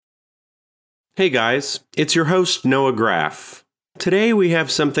Hey guys, it's your host Noah Graff. Today we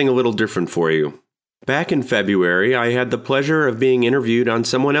have something a little different for you. Back in February, I had the pleasure of being interviewed on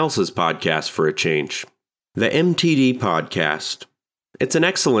someone else's podcast for a change. The MTD Podcast. It's an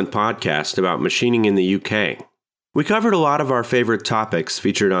excellent podcast about machining in the UK. We covered a lot of our favorite topics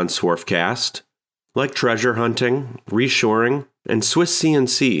featured on Swarfcast, like treasure hunting, reshoring, and Swiss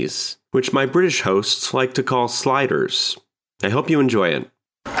CNCs, which my British hosts like to call sliders. I hope you enjoy it.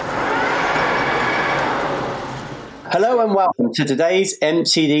 Hello and welcome to today's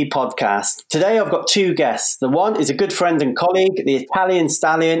MTD podcast. Today I've got two guests. The one is a good friend and colleague, the Italian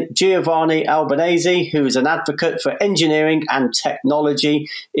stallion Giovanni Albanese, who is an advocate for engineering and technology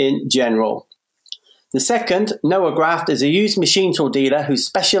in general. The second, Noah Graff, is a used machine tool dealer who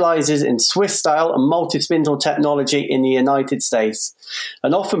specializes in Swiss-style and multi-spindle technology in the United States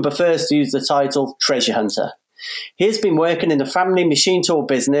and often prefers to use the title treasure hunter. He has been working in the family machine tool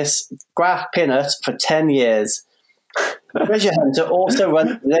business, Graff Pinnert, for 10 years. Treasure Hunter also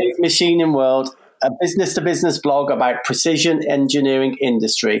runs Today's Machining World, a business-to-business blog about precision engineering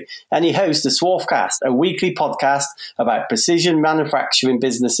industry, and he hosts the Swarfcast, a weekly podcast about precision manufacturing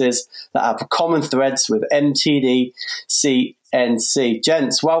businesses that have common threads with MTD CNC.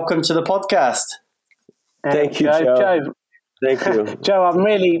 Gents, welcome to the podcast. Thank you, Joe. Thank you, Joe. I'm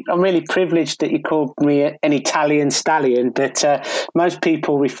really privileged that you called me an Italian stallion, but most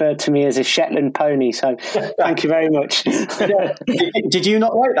people refer to me as a Shetland pony. So, thank you very much. Did you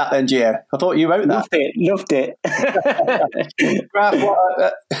not write that then, Gio? I thought you wrote that. Loved it.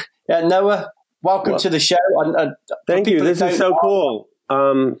 Noah, welcome to the show. Thank you. This is so cool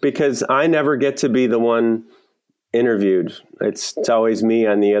because I never get to be the one interviewed. It's always me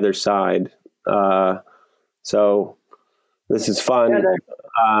on the other side. So. This is fun.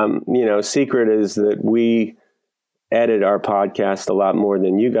 Secret is that we edit our podcast a lot more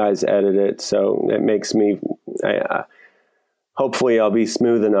than you guys edit it. So it makes me, hopefully I'll be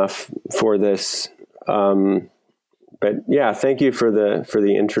smooth enough for this. But yeah, thank you for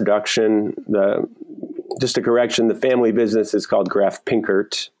the introduction. Just a correction, the family business is called Graff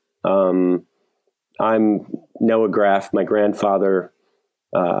Pinkert. I'm Noah Graff. My grandfather,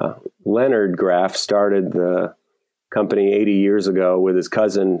 Leonard Graff, started the company 80 years ago with his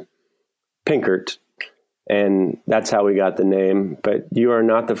cousin Pinkert, and that's how we got the name. But you are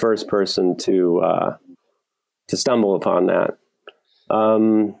not the first person to stumble upon that.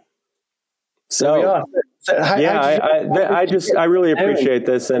 I really appreciate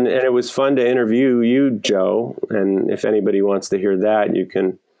this, and it was fun to interview you, Joe. And if anybody wants to hear that, you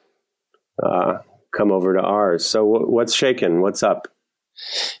can come over to ours. So what's shaking? What's up?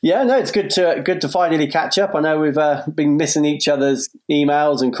 Yeah, no, it's good to finally catch up. I know we've been missing each other's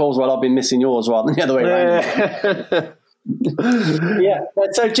emails and calls. Well, I've been missing yours rather than the other way around. Yeah.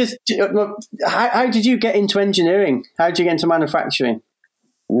 So, just how did you get into engineering? How did you get into manufacturing?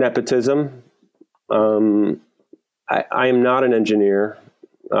 Nepotism. I am not an engineer.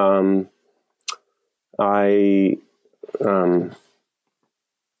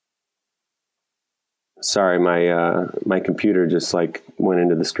 Sorry, my computer just went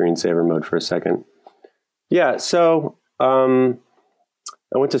into the screensaver mode for a second. Yeah, so I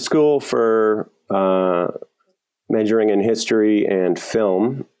went to school for majoring in history and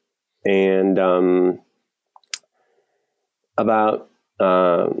film, and back,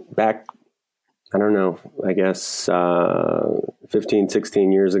 I don't know, I guess 15,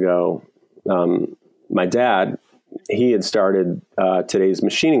 16 years ago, my dad, he had started Today's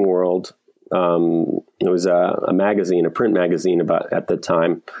Machining World. It was a magazine, a print magazine at the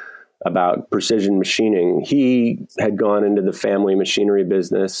time about precision machining. He had gone into the family machinery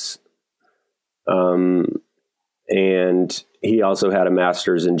business. And he also had a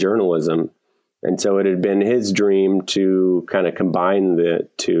master's in journalism. And so it had been his dream to kind of combine the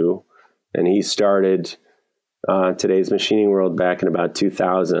two. And he started Today's Machining World back in about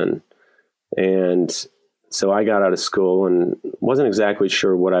 2000. And so I got out of school and wasn't exactly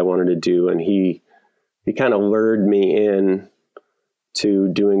sure what I wanted to do. And he kind of lured me in to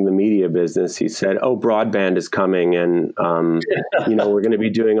doing the media business. He said, "Oh, broadband is coming. And, we're going to be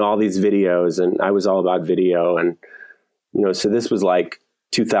doing all these videos." And I was all about video. And, so this was like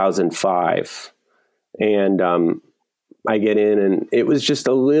 2005. And I get in, and it was just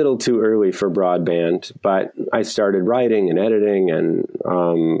a little too early for broadband, but I started writing and editing and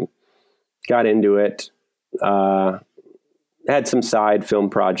got into it. Had some side film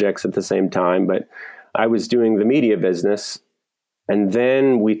projects at the same time, but I was doing the media business. And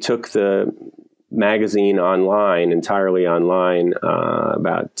then we took the magazine online, entirely online,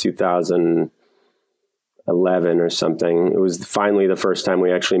 about 2000, 2011 or something. It was finally the first time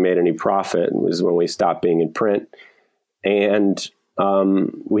we actually made any profit. It was when we stopped being in print. And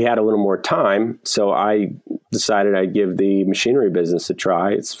we had a little more time. So I decided I'd give the machinery business a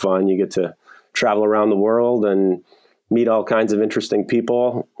try. It's fun. You get to travel around the world and meet all kinds of interesting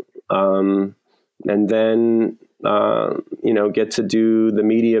people. And then, get to do the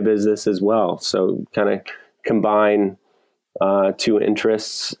media business as well. So kind of combine two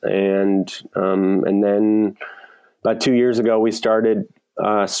interests. And then about 2 years ago, we started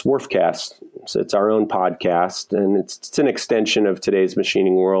Swarfcast. So it's our own podcast, and it's an extension of Today's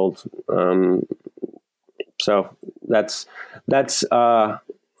Machining World. So that's our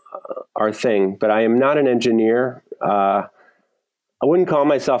thing. But I am not an engineer. I wouldn't call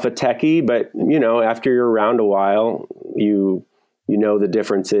myself a techie, but after you're around a while, you know the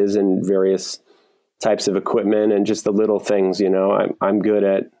differences in various types of equipment and just the little things. I'm good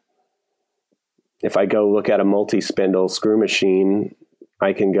at, if I go look at a multi-spindle screw machine,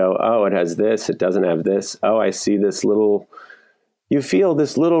 I can go, oh, it has this, it doesn't have this. Oh, I see this little, you feel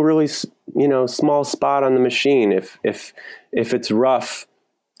this little really, small spot on the machine. If it's rough,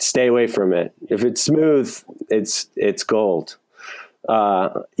 stay away from it. If it's smooth, it's gold.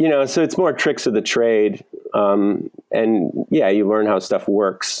 So it's more tricks of the trade. And yeah, you learn how stuff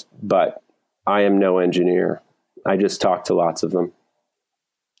works, but I am no engineer. I just talk to lots of them.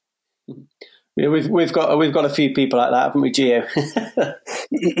 Yeah, we've got a few people like that, haven't we, Gio?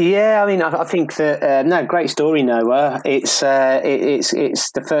 Yeah, I mean, I think that great story, Noah. It's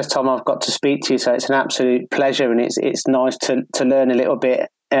the first time I've got to speak to you, so it's an absolute pleasure, and it's nice to learn a little bit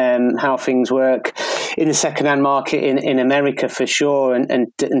how things work in the secondhand market in America for sure, and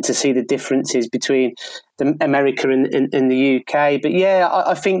to see the differences between America and the UK. But yeah,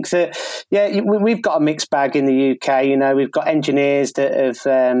 I think that we've got a mixed bag in the UK. We've got engineers that have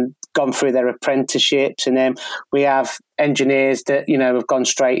gone through their apprenticeships, and then we have engineers that have gone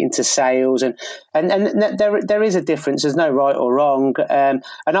straight into sales, and there is a difference. There's no right or wrong, and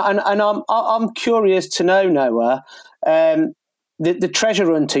I'm curious to know, Noah. The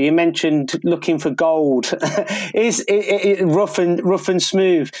treasure hunter, you mentioned looking for gold, is it rough and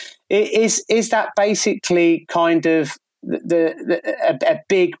smooth? Is that basically kind of a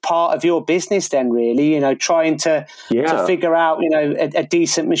big part of your business then, really? Trying to figure out a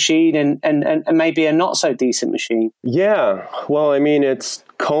decent machine and maybe a not so decent machine. Yeah, well, I mean, it's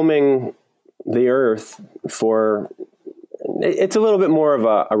combing the earth for. It's a little bit more of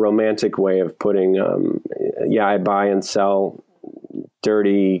a romantic way of putting. I buy and sell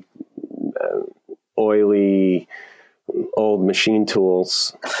dirty, oily, old machine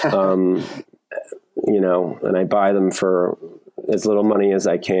tools, and I buy them for as little money as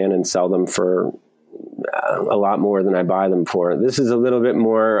I can and sell them for a lot more than I buy them for. This is a little bit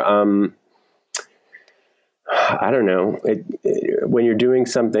more, I don't know. When you're doing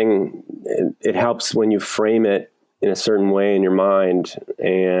something, it helps when you frame it in a certain way in your mind,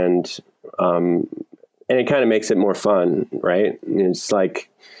 and it kind of makes it more fun, right? It's like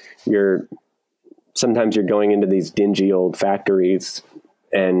sometimes you're going into these dingy old factories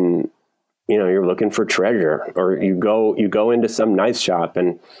and, you're looking for treasure, or you go into some nice shop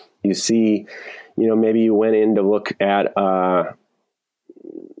and you see, maybe you went in to look at,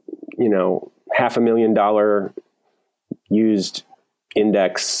 $500,000 used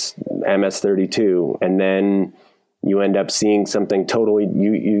Index MS-32. And then you end up seeing something totally,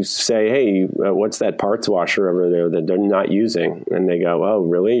 you say, hey, what's that parts washer over there that they're not using? And they go, oh,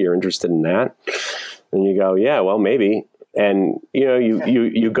 really? You're interested in that? And you go, yeah, well, maybe. And,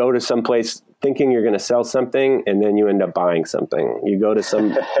 you go to some place thinking you're going to sell something, and then you end up buying something. You go to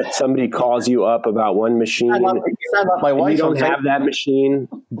somebody calls you up about one machine. My wife, you don't have that machine,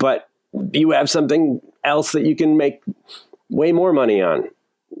 but you have something else that you can make way more money on.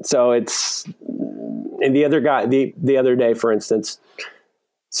 So it's... And the other day, for instance,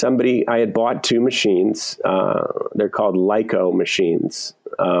 I had bought two machines. They're called Leico machines.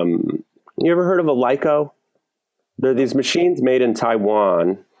 You ever heard of a Leico? They're these machines made in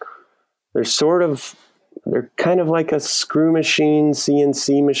Taiwan. They're kind of like a screw machine,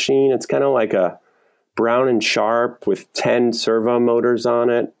 CNC machine. It's kind of like a Brown and Sharp with 10 servo motors on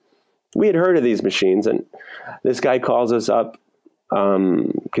it. We had heard of these machines, and this guy calls us up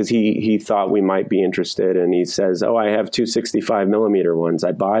because he thought we might be interested, and he says, oh, I have two 65 millimeter ones.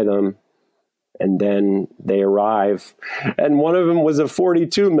 I buy them, and then they arrive, and one of them was a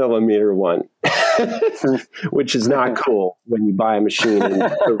 42 millimeter one, which is not cool when you buy a machine and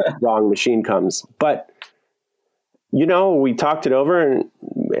the wrong machine comes. But, we talked it over, and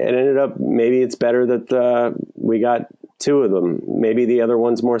it ended up, maybe it's better that we got two of them. Maybe the other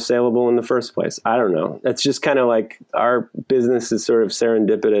one's more saleable in the first place. I don't know. That's just kind of like our business is sort of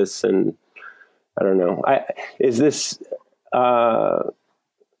serendipitous, and I don't know. This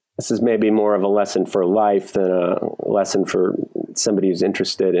is maybe more of a lesson for life than a lesson for somebody who's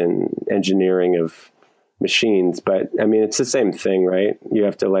interested in engineering of machines. But I mean, it's the same thing, right? You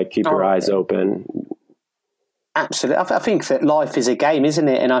have to like keep your eyes open. Absolutely. I think that life is a game, isn't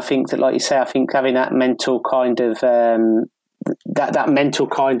it? And I think that, like you say, I think having that mental kind of that mental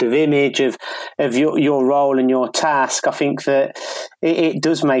kind of image of your role and your task, I think that it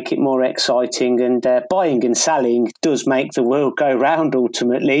does make it more exciting. And buying and selling does make the world go round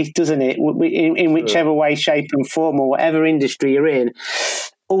ultimately, doesn't it? In whichever way, shape and form, or whatever industry you're in.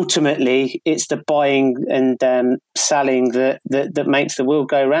 Ultimately, it's the buying and selling that makes the world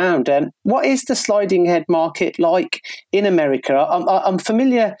go round. What is the sliding head market like in America? I'm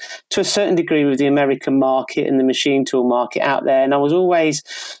familiar to a certain degree with the American market and the machine tool market out there, and I was always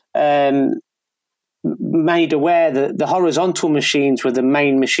made aware that the horizontal machines were the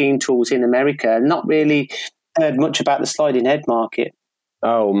main machine tools in America, and not really heard much about the sliding head market.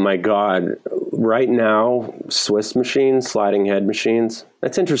 Oh my God. Right now, Swiss machines, sliding head machines.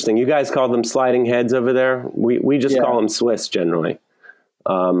 That's interesting. You guys call them sliding heads over there. We just call them Swiss generally.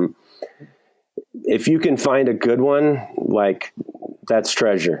 If you can find a good one, like that's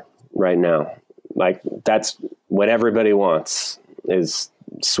treasure right now. Like that's what everybody wants is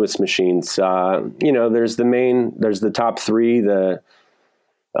Swiss machines. There's the top three, the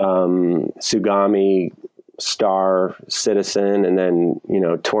Tsugami, Star, Citizen, and then,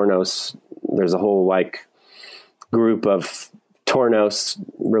 Tornos. There's a whole like group of Tornos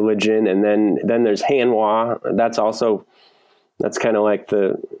religion. And then there's Hanwha. That's kind of like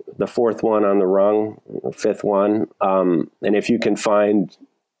the fourth one on the rung, fifth one. And if you can find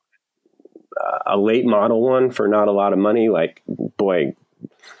a late model one for not a lot of money, like, boy,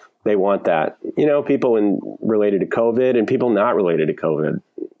 they want that. People related to COVID and people not related to COVID.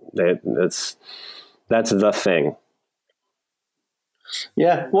 That's the thing.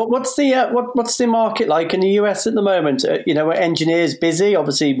 Yeah. What's the market like in the US at the moment? Are engineers busy?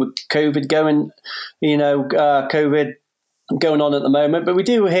 Obviously, with COVID going on at the moment, but we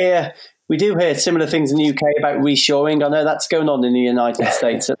do hear similar things in the UK about reshoring. I know that's going on in the United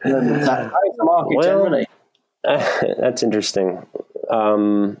States at the moment. How's the market generally? That's interesting.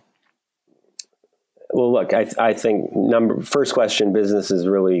 Well, look, I think first question, business is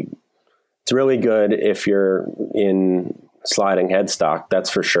really. It's really good if you're in sliding head stock,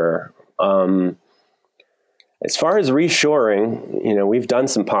 that's for sure. As far as reshoring, we've done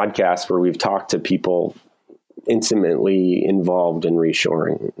some podcasts where we've talked to people intimately involved in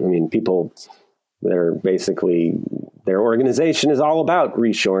reshoring. I mean, people that are basically, their organization is all about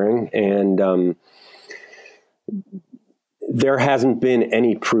reshoring, and there hasn't been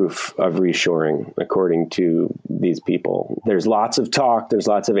any proof of reshoring, according to these people. There's lots of talk. There's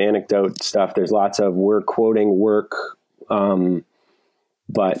lots of anecdote stuff. There's lots of we're quoting work. But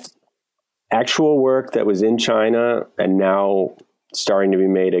actual work that was in China and now starting to be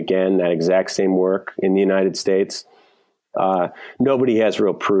made again, that exact same work in the United States, nobody has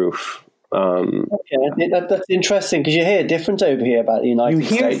real proof. Okay, that's interesting because you hear different over here about the United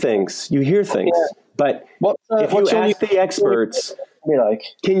States. You hear things. Yeah. But if you ask the experts,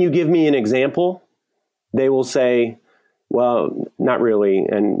 can you give me an example? They will say, well, not really.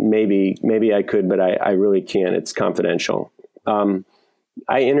 And maybe I could, but I really can't. It's confidential.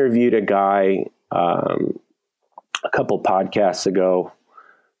 I interviewed a guy a couple podcasts ago.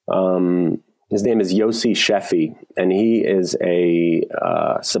 His name is Yossi Sheffi, and he is a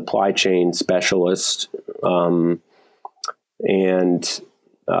supply chain specialist. And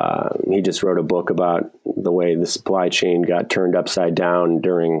he just wrote a book about the way the supply chain got turned upside down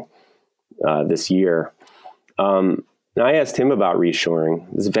during this year. And I asked him about reshoring.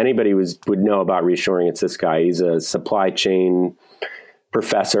 If anybody would know about reshoring, it's this guy. He's a supply chain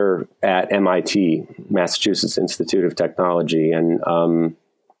professor at MIT, Massachusetts Institute of Technology. And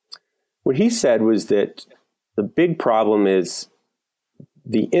what he said was that the big problem is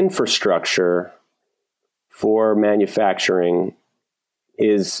the infrastructure for manufacturing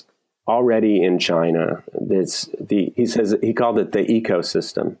is already in China. He says he called it the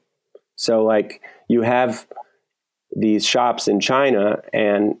ecosystem. So like you have these shops in China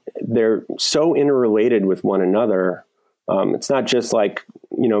and they're so interrelated with one another. It's not just like,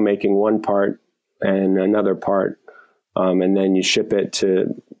 making one part and another part, and then you ship it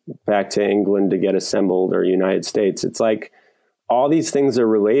back to England to get assembled, or United States. It's like all these things are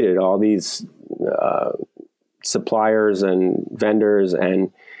related, all these suppliers and vendors,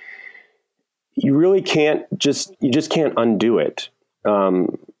 and you really can't you just can't undo it.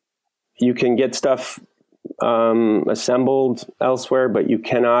 You can get stuff assembled elsewhere, but you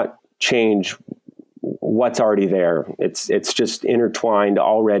cannot change what's already there. It's just intertwined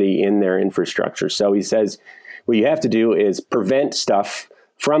already in their infrastructure. So he says, what you have to do is prevent stuff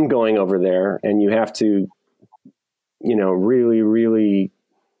from going over there, and you have to, really, really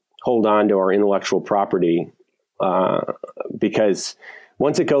hold on to our intellectual property, because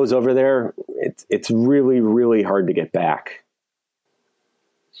once it goes over there, it's really, really hard to get back.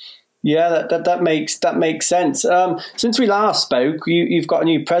 Yeah, that makes sense. Since we last spoke, you've got a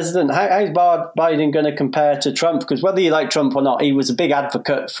new president. How's Biden going to compare to Trump? Because whether you like Trump or not, he was a big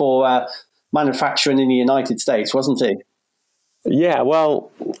advocate for manufacturing in the United States, wasn't he? Yeah,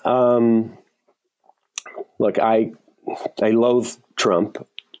 well, look, I loathe Trump.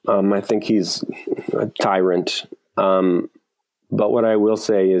 I think he's a tyrant. But what I will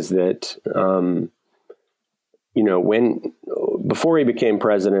say is that, before he became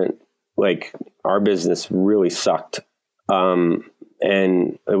president, like, our business really sucked. And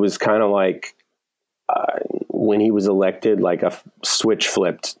it was kind of like when he was elected, like a switch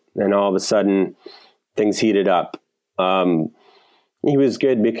flipped, and all of a sudden things heated up. He was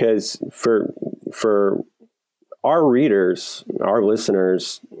good because for our readers, our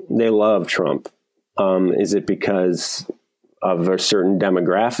listeners, they love Trump. Is it because of a certain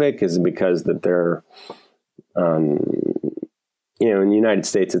demographic? Is it because that they're, in the United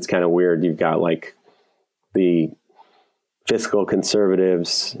States, it's kind of weird. You've got like the fiscal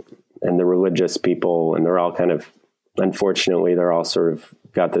conservatives and the religious people, and they're all kind of, unfortunately, they're all sort of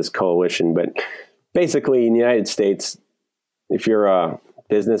got this coalition. But basically in the United States, if you're a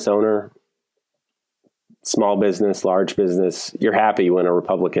business owner, small business, large business, you're happy when a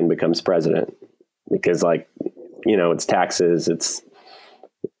Republican becomes president because, it's taxes, it's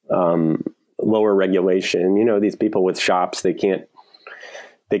lower regulation. These people with shops, they can't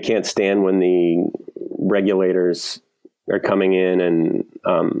stand when the regulators are coming in, and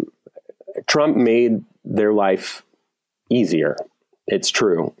Trump made their life easier. It's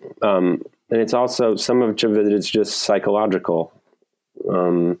true. And it's also, some of it is just psychological.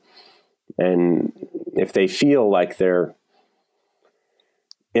 And if they feel like they're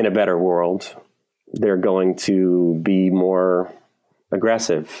in a better world, they're going to be more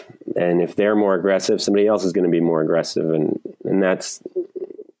aggressive. And if they're more aggressive, somebody else is going to be more aggressive. And that's,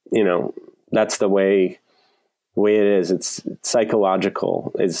 that's the way it is. It's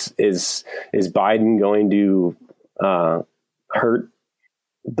psychological. Is Biden going to hurt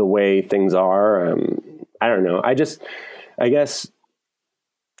the way things are? I don't know. I guess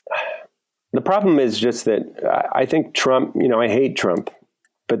the problem is just that I think Trump, I hate Trump,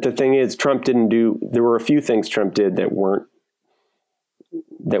 but the thing is, there were a few things Trump did that were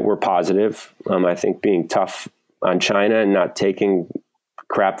positive. I think being tough on China and not taking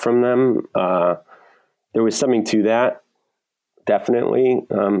crap from them. There was something to that. Definitely.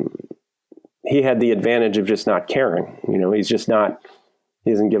 He had the advantage of just not caring. He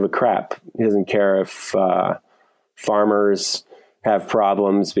doesn't give a crap. He doesn't care if farmers have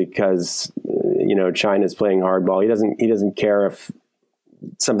problems because, China's playing hardball. He doesn't care if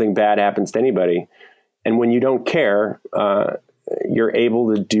something bad happens to anybody. And when you don't care, you're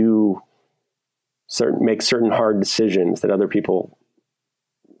able to make certain hard decisions that other people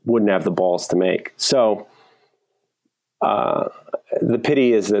wouldn't have the balls to make. So the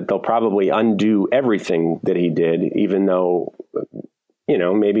pity is that they'll probably undo everything that he did, even though,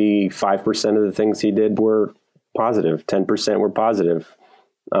 maybe 5% of the things he did were positive, 10% were positive.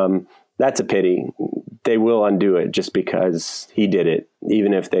 That's a pity. They will undo it just because he did it,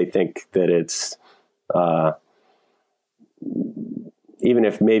 even if they think that it's, even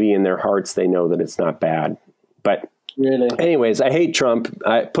if maybe in their hearts they know that it's not bad. But really, anyways, I hate Trump.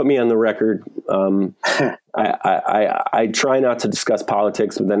 Put me on the record. I try not to discuss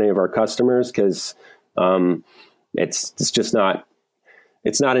politics with any of our customers because it's just not.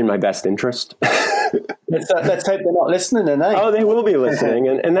 It's not in my best interest. Let's hope they're not listening, then. Eh? Oh, they will be listening,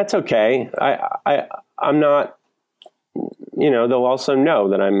 and that's okay. I'm not. They'll also know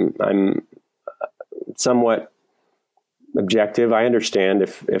that I'm somewhat objective. I understand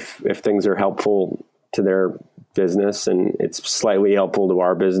if things are helpful to their business and it's slightly helpful to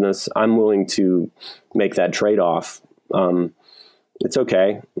our business, I'm willing to make that trade-off. It's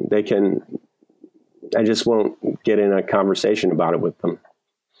okay. They can. I just won't get in a conversation about it with them.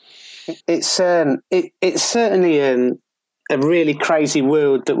 It's certainly a really crazy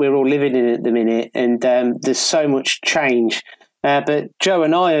world that we're all living in at the minute, and there's so much change. But Joe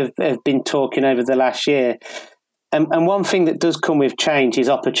and I have been talking over the last year, And one thing that does come with change is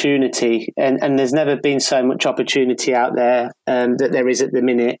opportunity. And there's never been so much opportunity out there that there is at the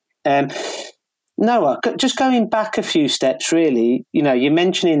minute. Noah, just going back a few steps, really, you're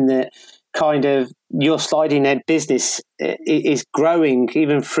mentioning that kind of your sliding head business is growing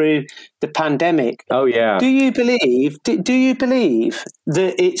even through the pandemic. Oh yeah. Do you believe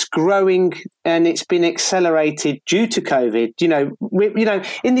that it's growing and it's been accelerated due to COVID?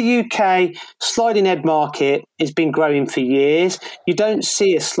 In the UK, sliding head market has been growing for years. You don't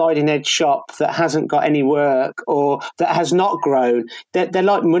see a sliding head shop that hasn't got any work or that has not grown. They're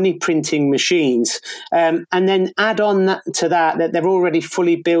like money printing machines. And then add on to that they're already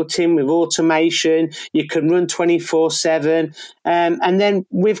fully built in with automation. You can run 24/7. And then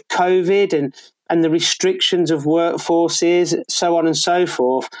with COVID and the restrictions of workforces, so on and so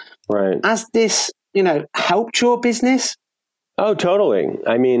forth. Right. Has this, helped your business? Oh, totally.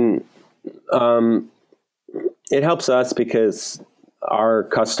 I mean, it helps us because our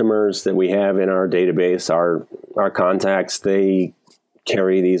customers that we have in our database, our contacts, they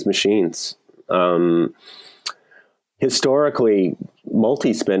carry these machines. Historically,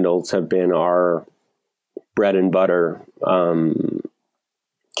 multi-spindles have been our bread and butter.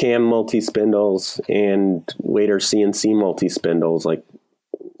 Cam multi-spindles and later CNC multi-spindles like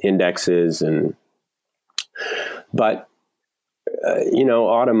indexes but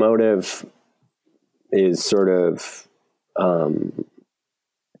automotive is sort of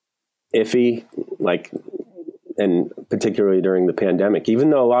iffy, and particularly during the pandemic,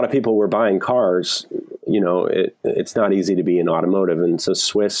 even though a lot of people were buying cars, it's not easy to be in automotive. And so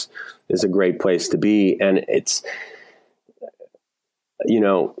Swiss is a great place to be. And it's,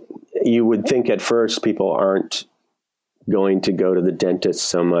 you would think at first people aren't going to go to the dentist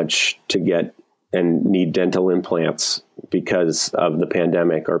so much to get and need dental implants because of the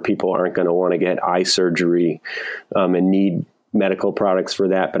pandemic, or people aren't going to want to get eye surgery and need medical products for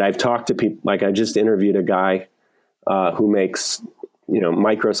that. But I've talked to people, like I just interviewed a guy who makes,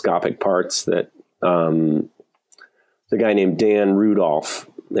 microscopic parts that the guy named Dan Rudolph,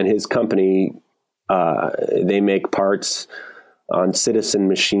 and his company, they make parts on Citizen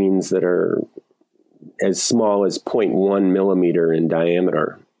machines that are as small as 0.1 millimeter in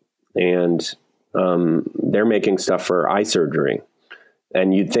diameter. And they're making stuff for eye surgery.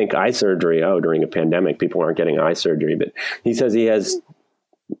 And you'd think eye surgery, during a pandemic, people aren't getting eye surgery. But he says he has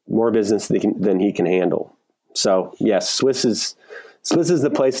more business than he can handle. So, yes, Swiss is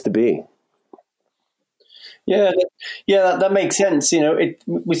the place to be. Yeah, that makes sense.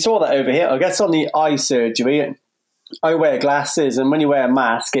 We saw that over here. I guess on the eye surgery, I wear glasses, and when you wear a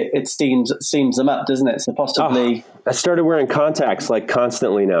mask, it steams them up, doesn't it? So possibly. I started wearing contacts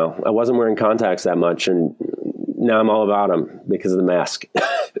constantly now. I wasn't wearing contacts that much, and now I'm all about them because of the mask.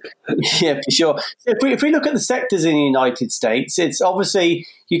 Yeah, for sure. If we look at the sectors in the United States, it's obviously,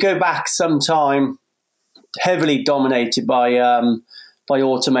 you go back some time, heavily dominated by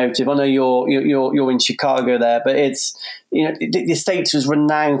automotive. I know you're in Chicago there, but it's, the States was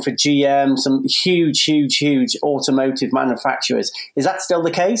renowned for GM, some huge automotive manufacturers. Is that still the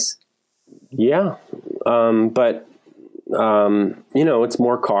case? Yeah, but it's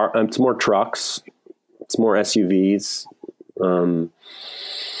more trucks, it's more SUVs,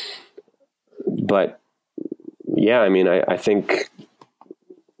 but yeah, I mean, I think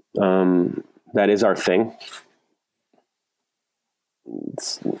that is our thing.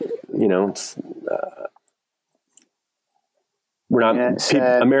 We're not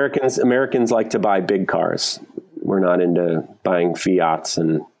Americans like to buy big cars. We're not into buying Fiats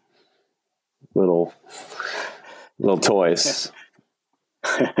and little toys.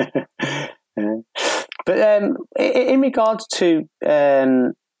 But in regards to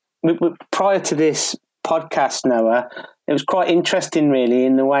prior to this podcast, Noah, it was quite interesting, really,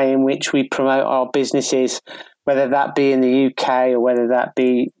 in the way in which we promote our businesses, whether that be in the UK or whether that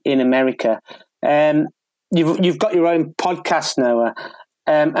be in America. You've got your own podcast, Noah,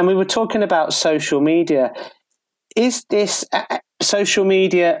 and we were talking about social media. Is this social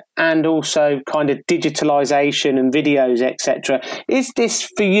media and also kind of digitalization and videos, etc., is this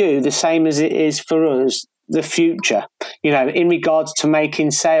for you the same as it is for us, the future, in regards to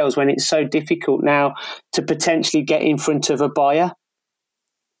making sales when it's so difficult now to potentially get in front of a buyer?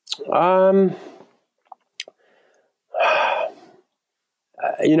 I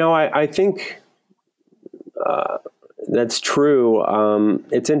think that's true.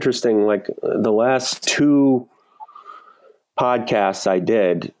 It's interesting, like the last two podcasts I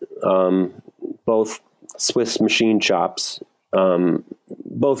did, both Swiss machine shops,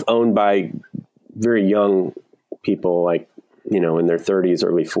 both owned by very young people, like, in their 30s,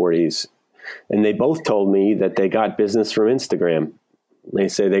 early 40s. And they both told me that they got business from Instagram. They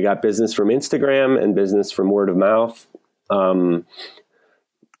say they got business from Instagram and business from word of mouth. And,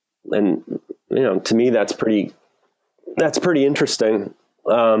 to me, that's pretty interesting.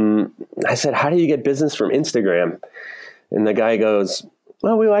 I said, how do you get business from Instagram? And the guy goes,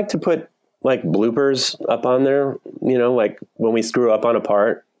 well, we like to put like bloopers up on there, like when we screw up on a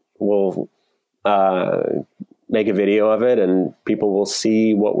part, we'll make a video of it and people will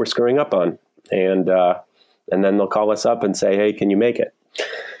see what we're screwing up on. And then they'll call us up and say, hey, can you make it?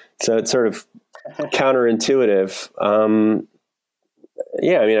 So it's sort of counterintuitive. I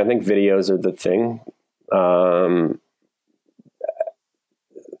think videos are the thing.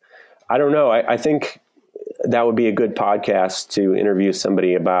 I don't know. I think that would be a good podcast to interview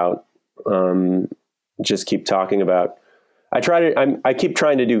somebody about, just keep talking about. I keep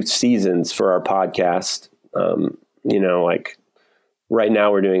trying to do seasons for our podcast. Like right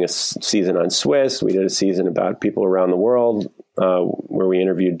now we're doing a season on Swiss. We did a season about people around the world, where we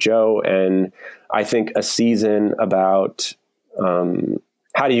interviewed Joe. And I think a season about,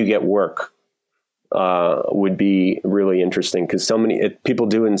 how do you get work, would be really interesting, because people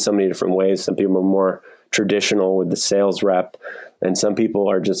do it in so many different ways. Some people are more traditional with the sales rep, and some people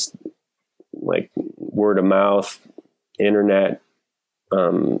are just like word of mouth, internet.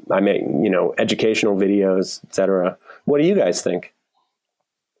 I make, educational videos, etc. What do you guys think?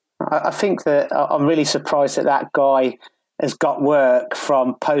 I think that I'm really surprised that guy has got work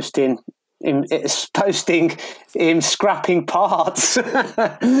from posting him scrapping parts.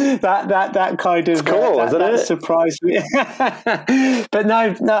 that kind of, it's cool, isn't it? Surprised me. But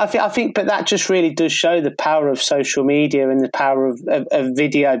no, I think, but that just really does show the power of social media and the power of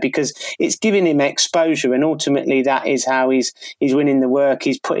video, because it's giving him exposure, and ultimately that is how he's winning the work.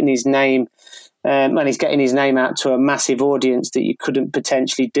 He's putting his name. He's getting his name out to a massive audience that you couldn't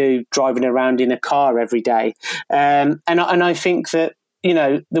potentially do driving around in a car every day. And I think that,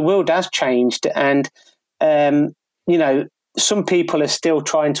 the world has changed, and, some people are still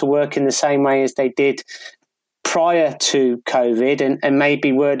trying to work in the same way as they did prior to COVID, and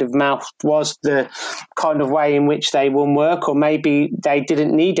maybe word of mouth was the kind of way in which they won work, or maybe they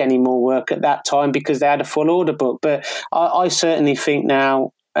didn't need any more work at that time because they had a full order book. But I certainly think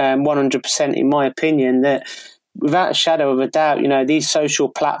now, 100% in my opinion, that without a shadow of a doubt, these social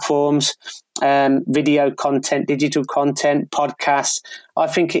platforms, video content, digital content, podcasts, I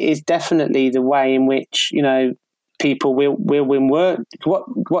think it is definitely the way in which, people will win work.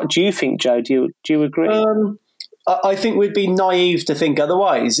 What do you think, Joe? Do you agree? I think we'd be naive to think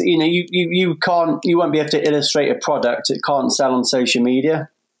otherwise. You won't be able to illustrate a product that can't sell on social media.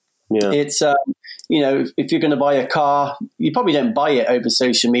 Yeah. It's, if you're going to buy a car, you probably don't buy it over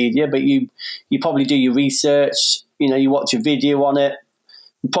social media, but you probably do your research, you watch a video on it,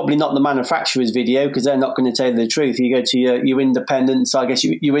 probably not the manufacturer's video, because they're not going to tell you the truth. You go to your independents, I guess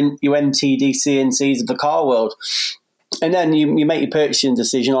your MTD CNCs of the car world. And then you make your purchasing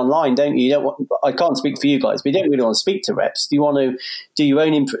decision online, don't you? I can't speak for you guys, but you don't really want to speak to reps. You want to do your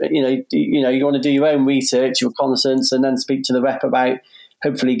own, you want to do your own research, reconnaissance, and then speak to the rep about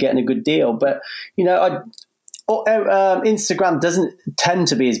hopefully getting a good deal. But, Instagram doesn't tend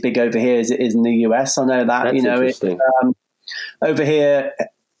to be as big over here as it is in the US. I know that. That's interesting. Over here,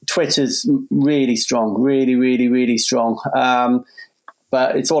 Twitter's really strong, really, really, really strong.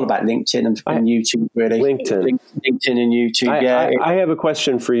 But it's all about LinkedIn and YouTube, really. LinkedIn and YouTube. I have a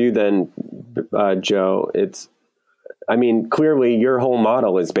question for you then, Joe. Clearly your whole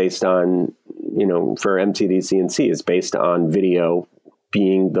model is based on, for MTD CNC is based on video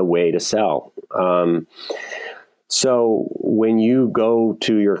being the way to sell. So when you go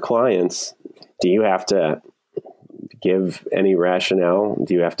to your clients, do you have to give any rationale?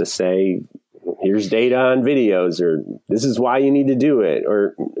 Do you have to say, here's data on videos, or this is why you need to do it?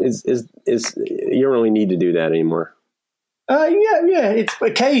 Or is you don't really need to do that anymore? Yeah. It's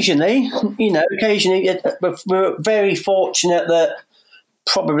occasionally, we're very fortunate that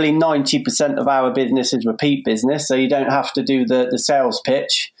probably 90% of our business is repeat business, so you don't have to do the sales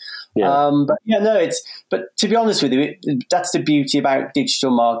pitch. Yeah. But to be honest with you, that's the beauty about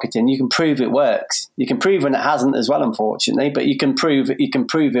digital marketing. You can prove it works. You can prove when it hasn't as well, unfortunately, but you can prove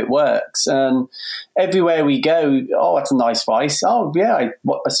it works. And everywhere we go, oh, that's a nice vice. Oh, yeah, I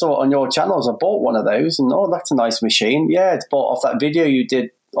saw it on your channels. I bought one of those, and oh, that's a nice machine. Yeah, it's bought off that video you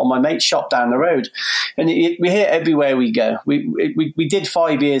did on my mate's shop down the road. And we hear everywhere we go. We did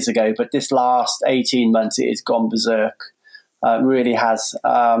 5 years ago, but this last 18 months it has gone berserk. Really has.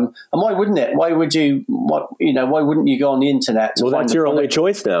 And why wouldn't it? Why wouldn't you go on the internet? Well, that's your only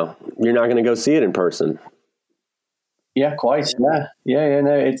choice now. You're not going to go see it in person. Yeah, quite. Yeah.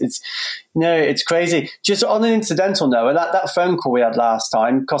 No, it's crazy. Just on an incidental note, that phone call we had last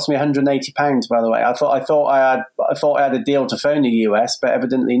time cost me £180. By the way, I thought I had a deal to phone the US, but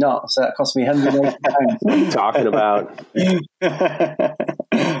evidently not. So that cost me £180. What are you talking about?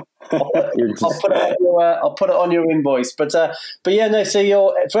 I'll put it on your invoice. But yeah, no. So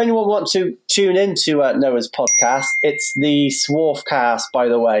for anyone who wants to tune into Noah's podcast, it's the Swarfcast, by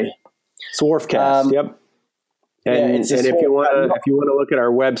the way. Swarfcast. Yep. And if you want to look at our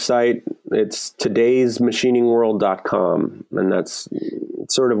website, it's todaysmachiningworld.com, and that's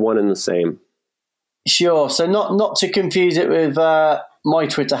sort of one and the same. Sure. So not to confuse it with my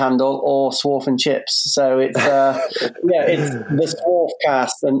Twitter handle or Swarf and Chips. So it's it's the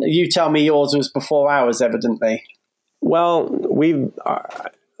Swarfcast, and you tell me yours was before ours, evidently. Well, we've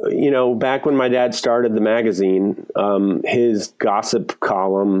back when my dad started the magazine, his gossip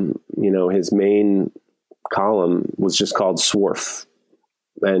column, his main column was just called Swarf,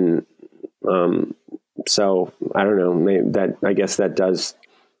 and so I don't know, I guess that does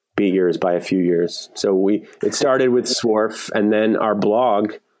beat yours by a few years. So it started with Swarf, and then our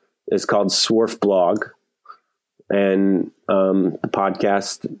blog is called Swarf Blog, and the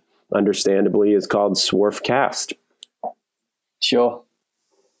podcast, understandably, is called Swarfcast. Sure,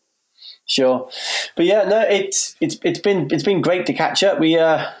 but yeah, no, it's been great to catch up. We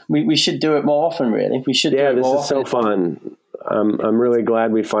should do it more often. Really, we should. Yeah, this is so fun. I'm really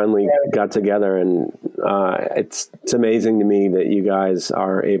glad we finally got together, and it's amazing to me that you guys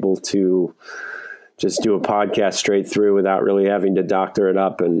are able to just do a podcast straight through without really having to doctor it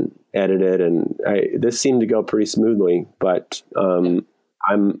up and edit it. And this seemed to go pretty smoothly, but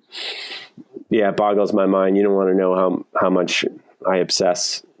it boggles my mind. You don't want to know how much I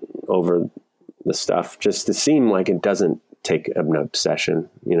obsess over the stuff, just to seem like it doesn't take an obsession,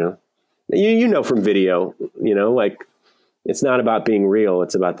 you know from video, like it's not about being real.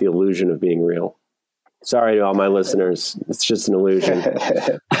 It's about the illusion of being real. Sorry to all my listeners. It's just an illusion.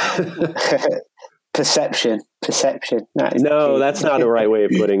 Perception. No, that's not the right way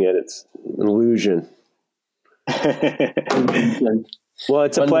of putting it. It's an illusion. Well,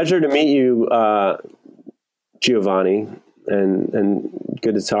 it's a pleasure to meet you, Giovanni. And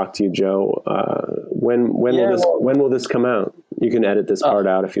good to talk to you, Joe. When will this come out? You can edit this part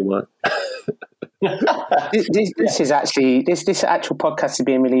out if you want. This actual podcast is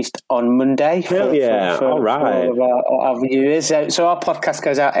being released on Monday. For all right. Our viewers. So our podcast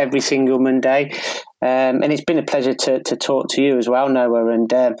goes out every single Monday, and it's been a pleasure to talk to you as well, Noah.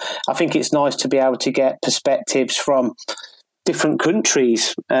 And I think it's nice to be able to get perspectives from different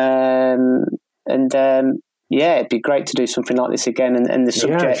countries, it'd be great to do something like this again. And the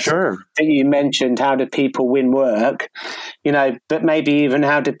subject that you mentioned, how do people win work, but maybe even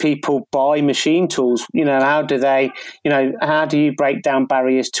how do people buy machine tools? How do they, how do you break down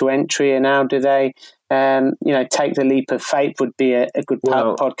barriers to entry, and how do they, take the leap of faith would be a good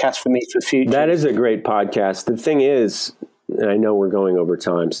podcast for me for the future. That is a great podcast. The thing is, and I know we're going over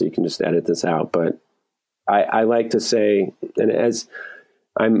time, so you can just edit this out, but I like to say, and as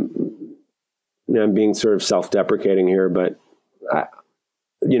I'm being sort of self-deprecating here, but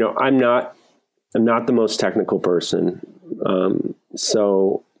I'm not the most technical person.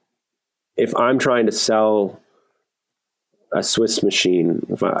 So if I'm trying to sell a Swiss machine,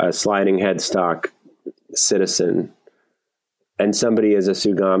 a sliding headstock Citizen, and somebody is a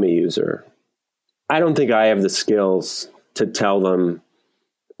Tsugami user, I don't think I have the skills to tell them,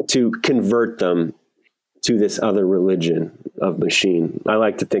 to convert them to this other religion of machine. I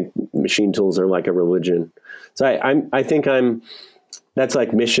like to think machine tools are like a religion. So I think that's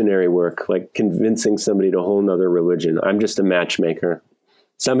like missionary work, like convincing somebody to a whole nother religion. I'm just a matchmaker.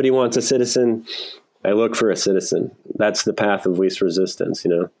 Somebody wants a Citizen, I look for a Citizen. That's the path of least resistance,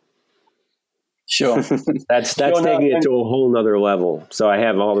 Sure. That's taking it to a whole nother level. So I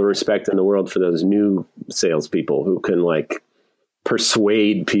have all the respect in the world for those new salespeople who can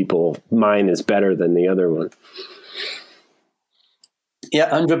persuade people mine is better than the other one. Yeah,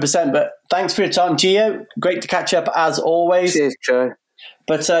 100%. But thanks for your time, Gio. Great to catch up as always. Cheers, Joe.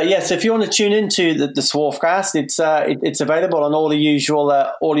 But so if you want to tune into the Swarfcast, it's available on all the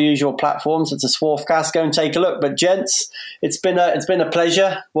usual platforms. It's a Swarfcast. Go and take a look. But gents, it's been a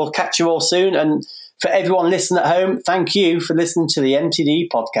pleasure. We'll catch you all soon. And for everyone listening at home, thank you for listening to the MTD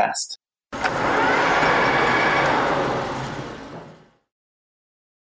podcast.